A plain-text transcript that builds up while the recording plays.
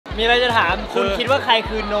มีอะไรจะถามคุณคิดว่าใคร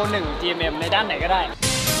คือ No.1 GMM ในด้านไหนก็ได้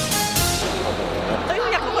เฮ้ย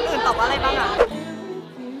อยากรู้คนอื่นตอบว่าอะไรบ้างอ่ะ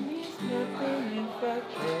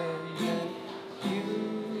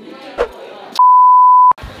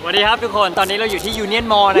สวัสดีครับทุกคนตอนนี้เราอยู่ที่ยูเนียน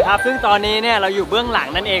มอลล์นะครับซึ่งตอนนี้เนี่ยเราอยู่เบื้องหลัง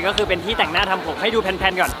นั่นเองก็คือเป็นที่แต่งหน้าทำผมให้ดูแผ่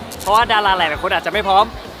นๆก่อนเพราะว่าดาราหลายๆคนอาจจะไม่พร้อม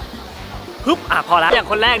ปึ๊บพอแล้วอย่าง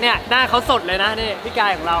คนแรกเนี่ยหน้าเขาสดเลยนะนี่พี่กา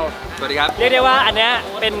ยของเราสวัสดีครับเรียกได้ว่าอันเนี้ย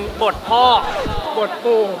เป็นบทพ่อบท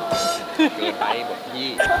ปู่เกินไปบทพี่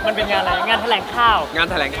มันเป็นงานอะไรงานแถลงข่าว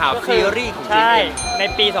ซีรีส์ของใช่ใน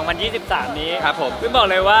ปี 2023 นี้ครับผมพี่บอก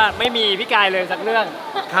เลยว่าไม่มีพี่กายเลยสักเรื่อง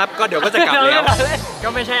ครับก็เดี๋ยวก็จะกลับแล้วก็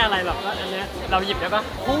ไม่ใช่อะไรหรอกก็อันเนี้ยเราหยิบได้ปะ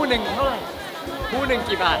คู่หนึ่งเท่าไหร่คู่หนึ่ง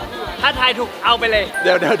กี่บาทถ้าทายถูกเอาไปเลยเ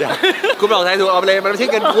ดี๋ยวคุณบอกทายถูกเอาไปเลยมันไม่ใช่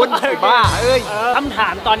เงินคุณบ้าเอ้ยคำถา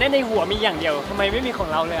มตอนนี้ในหัวมีอย่างเดียวทำไมไม่มีของ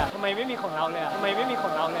เราเลยทำไมไม่มีของเราเลยทำไมไม่มีขอ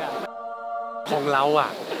งเราเลยของเราอ่ะ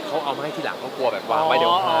เขาเอามาให้ทีหลังเขากลัวแบบวางไว้เดี๋ย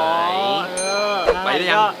วหายไปได้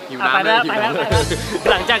ยังหิวน้ำเลย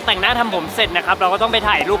หลังจากแต่งหน้าทำผมเสร็จนะครับเราก็ต้องไป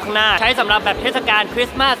ถ่ายรูปข้างหน้าใช้สำหรับแบบเทศกาลคริ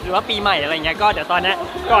สต์มาสหรือว่าปีใหม่อะไรเงี้ยก็เดี๋ยวตอนนี้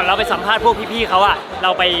ก่อนเราไปสัมภาษณ์พวกพี่ๆเขาอ่ะเร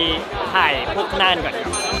าไปถ่ายพวกข้างหน้าก่อน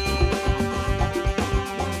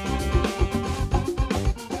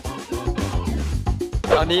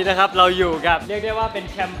ตอนนี้นะครับเราอยู่กับเรียกได้ว่าเป็น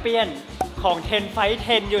แชมเปี้ยนของ10 Fight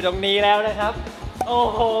 10อยู่ตรงนี้แล้วนะครับโอ้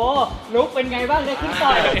โหลุกเป็นไงบ้างได้ขึ้นต่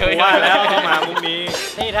อยว่าแล้วมามุมนี้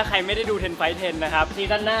นี่ถ้าใครไม่ได้ดู10 Fight 10นะครับซี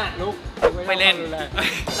ซั่นหน้าลุกไม่เล่น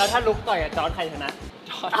แล้วถ้าลุกต่อยกับจอร์จใครชนะ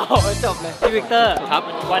เอาจบเลยพี่วิกเตอร์ครับ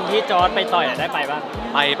วันที่จอร์จไปต่อยได้ไปบ้าง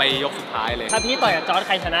ไปยกสุดท้ายเลยถ้าพี่ต่อยกับจอร์จใ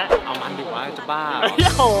ครชนะเอามันดิวะจะบ้า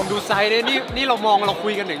ดูไซส์เนี่ยนี่เรามองเราคุ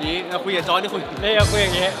ยกันอย่างนี้เราคุยกับจอร์จนี่คุยอย่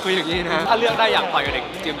างนี้นะถ้าเลือกได้อยากต่อยกับเด็ก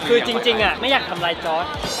เจียมคือจริงๆอ่ะไม่อยากทำลายจอร์จ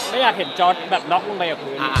ไม่อยากเห็นจอร์จแบบน็อกลงไปกับ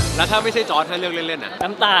พื้นแล้วถ้าไม่ใช่จอร์จให้เลือกเล่นๆอ่ะน้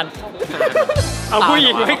ำตาลเอาผู้ห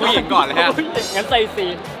ญิงก่อนเลยฮะงั้นใส่ซี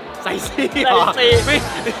ไม่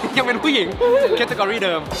ยังเป็นผู้หญิงแคตตากรีเ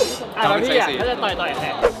ดิมแล้วพี่อ่ะถ้าจะต่อยแ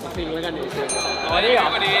ข่งซิงแล้วกันดินี่เหรอ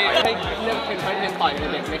ให้เลือก10 Fight 10ต่อย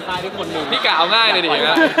เด็กในค่ายที่คนหนึ่งพี่กะเอาง่ายเลยดิ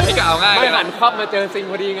พี่กะเอาง่ายไม่หันควับมาเจอซิง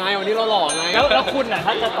พอดีไงวันนี้เราหล่อไงแล้วคุณอ่ะ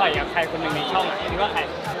ถ้าจะต่อยกับใครคนหนึ่งในช่องอ่ะคิดว่าใคร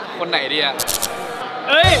คนไหนดีอ่ะ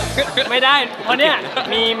เอ้ยไม่ได้เพราะเนี้ย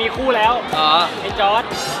มีคู่แล้วไอ้จอร์จ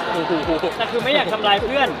แต่คือไม่อยากทำลายเ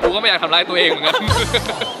พื่อนกูก็ไม่อยากทำลายตัวเองเหมือนกัน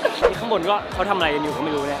ข้างบนก็เขาทำอะไรกันอยู่ก็ไ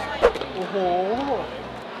ม่รู้เนี่ยโอ้โห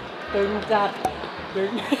ตึงจัดตึง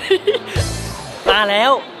มาแล้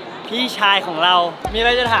วพี่ชายของเรามีอะไ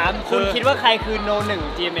รจะถามคุณคิดว่าใครคือ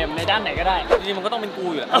No.1 GMM ในด้านไหนก็ได้จริงๆมันก็ต้องเป็นกู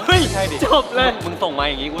อยู่แล้วใช่ดิจบเลยมึงส่งมา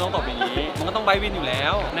อย่างงี้กูต้องตอบอย่างงี้มันก็ต้องไบวินอยู่แล้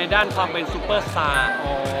วในด้านความเป็นซูเปอร์สตาร์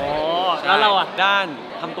แล้วเราอ่ะด้าน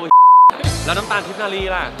ทำตัวแล้วน้ำตาลทิพย์นารี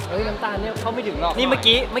ล่ะน้ำตาลเนี่ยเขาไม่ถึงหรอกนี่เมื่อ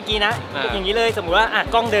กี้นะอย่างนี้เลยสมมติว่า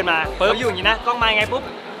กล้องเดินมาเขาอยู่อย่างนี้นะกล้องมาไงปุ๊บ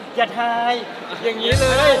อย่าทายอย่างนี้เล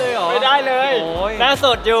ยไม่ได้เลยหน้าส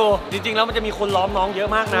ดอยู่จริงๆแล้วมันจะมีคนล้อมน้องเยอะ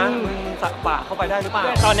มากนะมึงสักป่าเข้าไปได้หรือเปล่า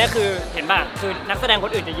ตอนนี้คือเห็นป่ะคือนักแสดงค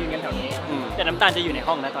นอื่นจะยืนกันแถวนี้แต่น้ำตาลจะอยู่ใน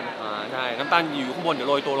ห้องนะตอนนี้ใช่น้ำตาลอยู่ข้างบนเดี๋ยว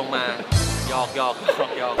โรยตัวลงมาหยอก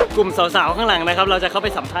กลุ่มสาวๆข้างหลังนะครับเราจะเข้าไป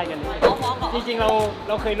สัมภาษณ์กันจริงๆเ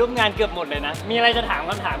ราเคยร่วมงานเกือบหมดเลยนะมีอะไรจะถาม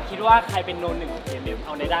คำถามคิดว่าใครเป็นNo.1 GMMเอ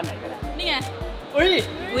าในด้านไหนก็ได้นี่ไง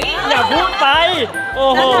อย่าพูดไปโอ้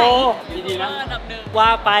โหดีๆนะว่า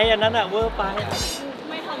ไปอันนั้นอะเวอร์ไป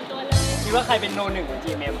ไม่ถ่อมตัวเลยคิดว่าใครเป็นNo.1 ของ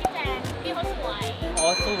GMM พี่เขาสวย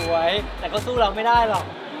สวยแต่ก็สู้เราไม่ได้หรอก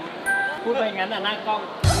พูดไปงั้นอะหน้ากล้อง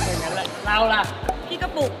พูดไปงั้นแหละเราล่ะพี่กระ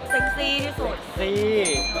ปุกเซ็กซี่ที่สุด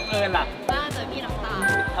น้องเอิญล่ะบ้าเจอพี่น้ำตา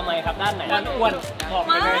ทำไมครับด้านไหนด้านอ้วนบอกไ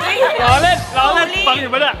ปเลยล้อเล่นฟังอยู่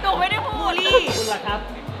ปะเนี่ยหนูไม่ได้พูดคุณล่ะครับ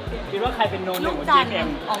คิดว่าใครเป็นNo.1 ของ GMM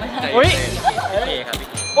ไม่ใช่ครับ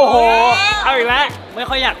โอ้โหเอาอีกแล้วไม่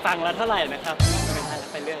ค่อยอยากฟังแล้วเท่าไหร่นะครับไม่ใช่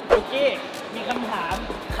ไปเรื่องลูกกี้มีคำถาม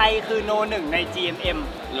ใครคือNo.1 ใน GMM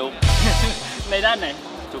ลุกในด้านไหน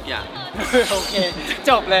ทุกอย่างโอเค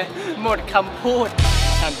จบเลยหมดคำพูด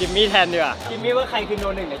ถามจิมมี่แทนดีกว่าจิมมี่ว่าใครคือ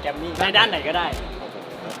No.1 ในแกมมี่ในด้านไหนก็ได้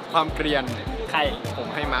ความเกรียนใครผม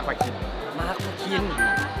ให้มาร์คปาคิน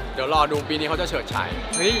เดี๋ยวรอดูปีนี้เขาจะเฉิดฉาย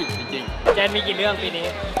จริงแจนมีกี่เรื่องปีนี้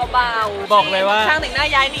เบาบอกเลยว่าช่างแต่งหน้า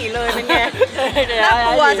ย้ายหนีเลยเป็นไงน่าก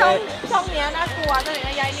ลัวช่องนี้น่ากลัวช่างแต่งห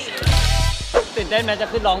น้าย้ายหนีตื่นเต้นไหมจะ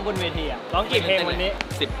ขึ้นร้องบนเวทีอ่ะร้องกี่เพลงวันนี้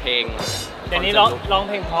10 เพลงเดี๋ยวนี้ร้องเ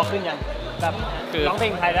พลงพอขึ้นยังแบบร้องเพล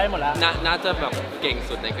งไทยได้หมดแล้วน่าจะแบบเก่ง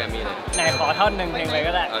สุดในแกรมมี่เลยไหนขอท่อนหนึ่งเพลงไป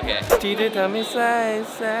ก็ได้โอเคที่ได้ทำให้แ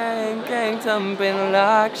สงแกล้งทำเป็น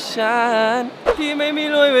รักฉันที่ไม่มี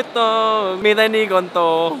รวยไว้โตมีแต่นี่ก่อนโต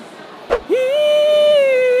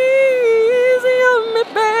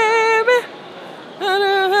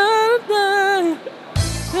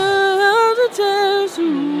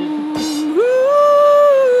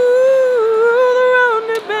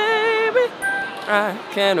I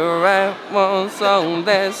can't write one song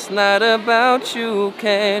that's not about you.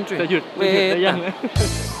 Can't drink จะหยุดยัง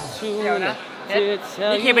เดี๋ยวนะ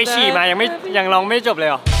นี่เคไปฉี่มายังร้องไม่จบเลย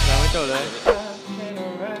เหรอยังไม่จบเลย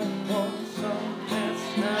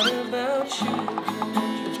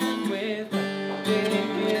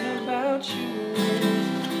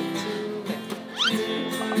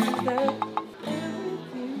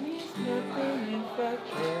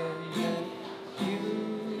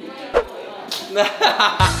 1, 2,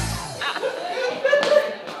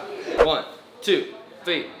 3,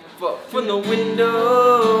 4. From the window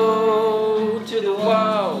to the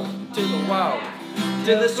wall, to the wall,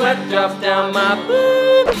 till the sweat drops down my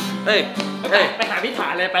boob. Hey, hey. ไปหาพี่ถา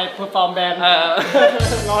เลยไปเพอร์ฟอร์มแบนด์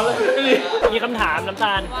ร้อนเลยมีคำถามน้ำต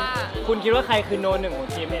าลว่าคุณคิดว่าใครคือโนหนึ่งของ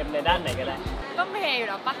GMM ในด้านไหนก็ได้ก็เมย์อยู่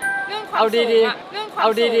แล้วปะเรื่องความสูงอะเรื่องความ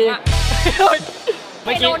สูงอะเ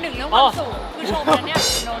มื่อกี้โนหนึ่งเรื่องความสูงคือชมนะเนี่ย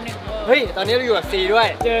โนหนึ่งเฮ้ยตอนนี้เราอยู่กับซีด้วย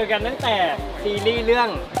เจอกันตั้งแต่ซีรีส์เรื่อง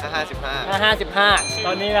55ต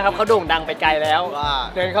อนนี้นะครับเขาโด่งดังไปไกลแล้ว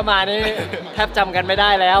เดินเข้ามานี่แทบจำกันไม่ได้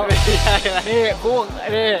แล้วนี่คู่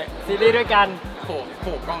นี่ซีรีส์ด้วยกันโข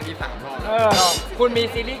กกล้องที่3รอบคุณมี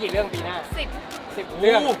ซีรีส์กี่เรื่องปีหน้า10เ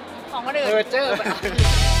รื่องของคนอื่นเจอ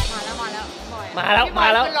มาแล้ว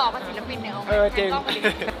หล่อเป็นศิลปินเนี่ยจริง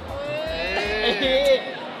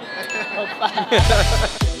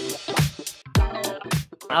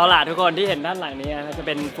เอาล่ะทุกคนที่เห็นด้านหลังนี้จะเ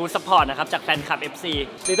ป็นฟู้ดซัพพอร์ตนะครับจากแฟนคลับ FC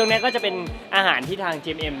หรือตรงนี้ก็จะเป็นอาหารที่ทาง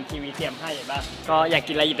GMMTV เตรียมให้บ้างก็อยาก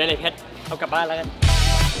กินอะไรหยิบได้เลยเพชรเอากลับบ้านแล้วกัน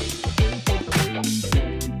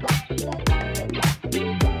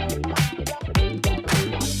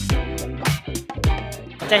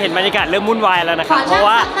จะเห็นบรรยากาศเริ่มวุ่นวายแล้วนะครับเพราะ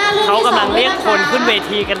ว่าเขากำลังเรียกคนขึ้นเว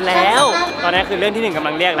ทีกันแล้วตอนนี้คือเรื่องที่1กำ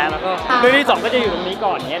ลังเรียกแล้วก็เรื่องที่2ก็จะอยู่ตรงนี้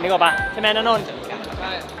ก่อนเงี้ยนึกออกปะใช่ไหมณนน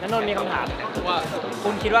ท์มีคำถามว่าคุ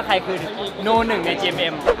ณคิดว่าใครคือโนหนึ่งใน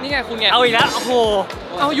GMM นี่ไงคุณไงเอาอีกแล้วโอ้โห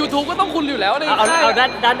เอา YouTube ก็ต้องคุณอยู่แล้วเอา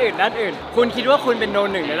ด้านอื่นคุณคิดว่าคุณเป็นโน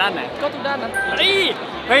หนึ่งในด้านไหนก็ทุกด้านนะ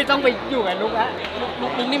เฮ้ยต้องไปอยู่กับนุ๊กแล้วนุ๊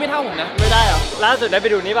กนี่ไม่เท่าผมนะไม่ได้เหรอล่าสุดได้ไป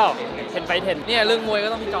ดูนี่เปล่าเทนไฟเทนเนี่ยเรื่องมวยก็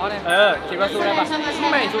ต้องพี่จอร์จเนี่ยคิดว่าสู้ได้ปะ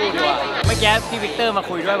ไม่สู้ดีกว่าเมื่อกี้พี่วิกเตอร์มา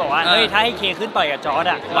คุยด้วยบอกว่าเฮ้ยถ้าให้เคขึ้นต่อยกับจอร์จ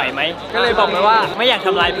อะไหวไหมก็เลยบอกไปว่าไม่อยากท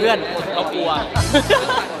ำลายเพื่อนเรากลัว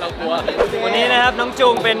วันนี้นะครับน้องจู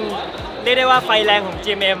งเป็นเรียกได้ว่าไฟแรงของ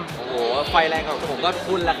GMM โอ้โหไฟแรงของผมก็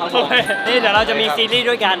พุ่นแล้วครับนี่เดี๋ยวเราจะมีซีรีส์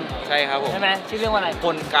ด้วยกันใช่ครับผมใช่ไหมชื่อเรื่องว่าอะไรค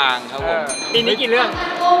นกลางครับผมปีนี้กี่เรื่อง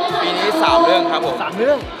ปีนี้3เรื่องครับผม3เ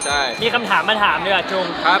รื่องใช่มีคำถามมาถามด้วยจุง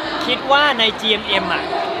ครับคิดว่าใน GMM อ่ะ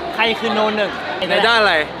ใครคือโนหนึ่งในด้าน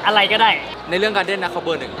อะไรก็ได้ในเรื่องการเต้นนะเขาเบ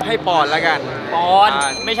อร์ 1ให้ปอนแล้วกันปอน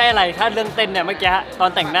ไม่ใช่อะไรถ้าเรื่องเต้นเนี่ยเมื่อกี้ตอน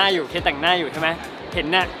แต่งหน้าอยู่เคแต่งหน้าอยู่ใช่ไหมเห็น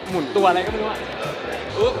น่ะหมุนตัวอะไรก็ไม่รู้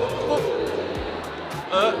โอ้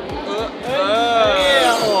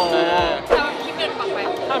คิดเงินปักไป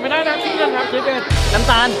ไม่ได้นะคิดเงินครับคิดเงินน้ำ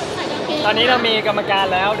ตาลตอนนี้เรามีกรรมการ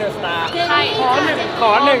แล้วเดอะสตาร์ข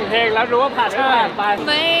อหนึ่งเพลงแล้วรู้ว่าผ่านไม่ผ่านไปไ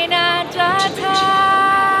ม่น่าจะเธอ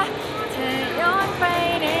ย้อนไป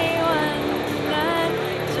ในวันนั้น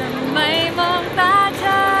จะไม่มองตาเธ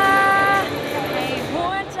อให้หั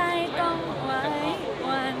วใจต้องไว้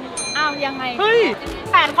วันอ้าวยังไงเฮ้ย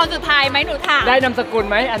8 คนสุดท้ายไหมหนูถามได้นามสกุล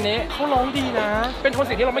ไหมอันนี้เขาร้องดีนะเป็นโทนเ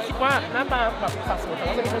สียงที่เราไม่คิดว่าหน้าตาแบบสัดส่วนแต่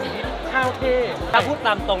ว่าเป็นโทนเสียงที่ข้าวเท่ถ้าพูดต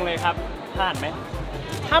ามตรงเลยครับผ่านไหม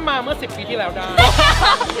ถ้ามาเมื่อ10 ปีที่แล้วได้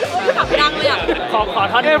ขับดังเลยอ่ะขอ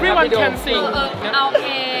ท่อน Everyone can sing เอาเพ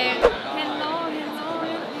ลง Hello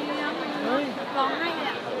ร้องให้เลย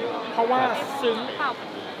อ่ะเพราะว่าซึ้งเปล่า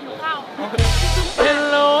หนูเข้า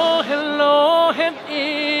Helloเฮ็ดอี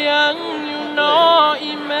หยังอยู่เนาะ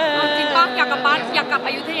อีแม่จริงป่ะอยากกลับบ้านอยากกลับอ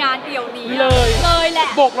ยุธยาเดี๋ยวนี้เลยแหละ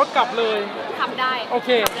โบกรถกลับเลยขับได้โอเค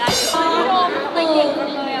ได้โดมทำไมเก่งจัง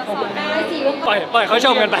เลยอ่ะสอนได้ปล่อยเขาช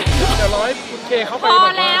มกันไปเดี๋ยวร้อยคุณเคเข้าไปพอ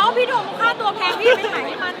แล้วพี่โดมค่าตัวแพงพี่ไม่ขายใ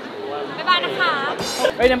ห้มันบ๊ายบายนะคะ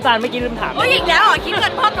เฮ้ยน้ำตาลเมื่อกี้ลืมถามอีกแล้วคิดเงิ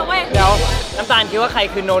นเพิ่มนะเว้ยเดี๋ยวน้ำตาลคิดว่าใคร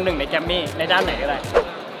คือโนหนึ่งในแกรมมี่ในด้านไหนก็ได้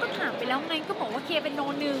ก็ถามไปแล้วไงก็บอกว่าเคเป็นโน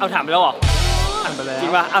หนึ่งเอาถามไปแล้วเหรอจริ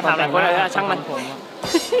งป่ะเอาถามหลายคนเลยช่างมัน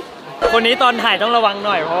คนนี้ตอนถ่ายต้องระวังห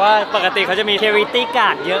น่อยเพราะว่าปกติเขาจะมีเทวิตี้กา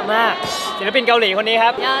ร์ดเยอะมากศิลปินเกาหลีคนนี้ค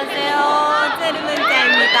รับยาเซลเจนเป็นแจง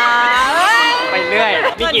มีตาไปเรื่อย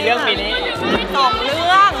มีกี่เรื่องปีนี้2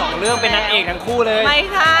 เรื่องเป็นนางเอกทั้งคู่เลยไม่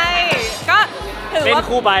ใช่ก็ถือว่าเป็น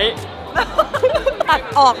คู่ไบตัด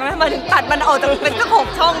ออกนะมาถึงตัดมันออกจากเป็นก็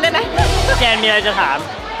6 ช่องได้ไหมแกนมีอะไรจะถาม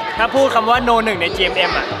ถ้าพูดคำว่าโนหนึ่งใน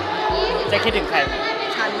GMM อ่ะจะคิดถึงใคร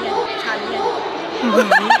ฉันเนี่ย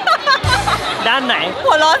ด้านไหน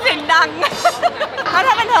หัวเราะเสียงดังถ้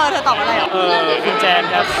าเป็นเธอตอบอะไรคุณแจน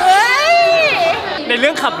ครับเฮ้ยในเรื่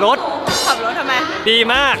องขับรถทำไม ดี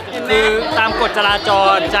มากคือตามกฎจราจ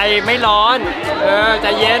รใจไม่ร้อนใจ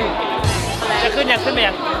เย็นจะขึ้นยังขึ้นไป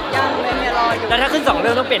ยังเลยเนี่ยรออยู่แล้วถ้าขึ้น2 เรื่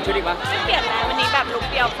องต้องเปลี่ยนชุดอีกปะไม่เปลี่ยนแล้ววันนี้แบบลุค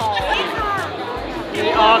เดียวพอนี่ค่ะ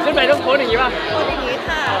อ๋อขึ้นไปต้องโพสอย่างนี้ป่ะโพสอย่างนี้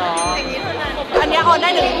ค่ะอย่างนี้เท่านั้นอันนี้ออนได้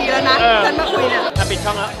1 นาทีแล้วนะฉันมาคุยเนี่ยปิดช่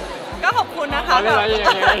องแล้วก็ขอบคุณนะคะ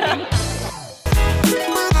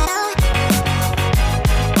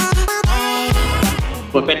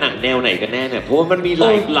มันเป็นหนังแนวไหนกันแน่เนี่ยเพราะว่ามันมี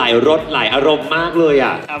หลายรสหลายอารมณ์มากเลย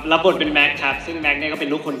อ่ะรับบทเป็นแม็กครับซึ่งแม็กเนี่ยก็เป็น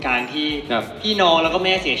ลูกคนกลางที่พี่น้องแล้วก็แ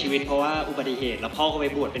ม่เสียชีวิตเพราะว่าอุบัติเหตุแล้วพ่อก็ไป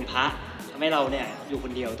บวชเป็นพระทำให้เราเนี่ยอยู่ค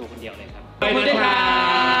นเดียวตัวคนเดียวเลยครับขอบคุณครั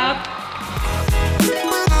บ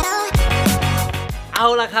เอ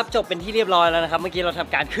าละครับจบเป็นที่เรียบร้อยแล้วนะครับเมื่อกี้เราท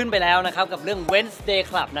ำการขึ้นไปแล้วนะครับกับเรื่อง Wednesday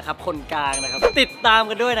Club นะครับคนกลางนะครับติดตาม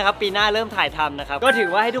กันด้วยนะครับปีหน้าเริ่มถ่ายทำนะครับก็ถือ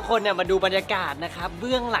ว่าให้ทุกคนเนี่ยมาดูบรรยากาศนะครับเ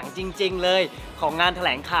บื้องหลังจริงๆเลยของงานแถล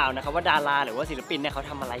งข่าวนะครับว่าดาราหรือว่าศิลปินเนี่ยเขา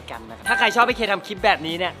ทำอะไรกันนะครับถ้าใครชอบให้เคทำคลิปแบบ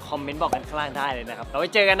นี้เนี่ยคอมเมนต์บอกกันข้างล่างได้เลยนะครับเราไว้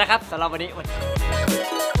เจอกันนะครับสำหรับวันนี้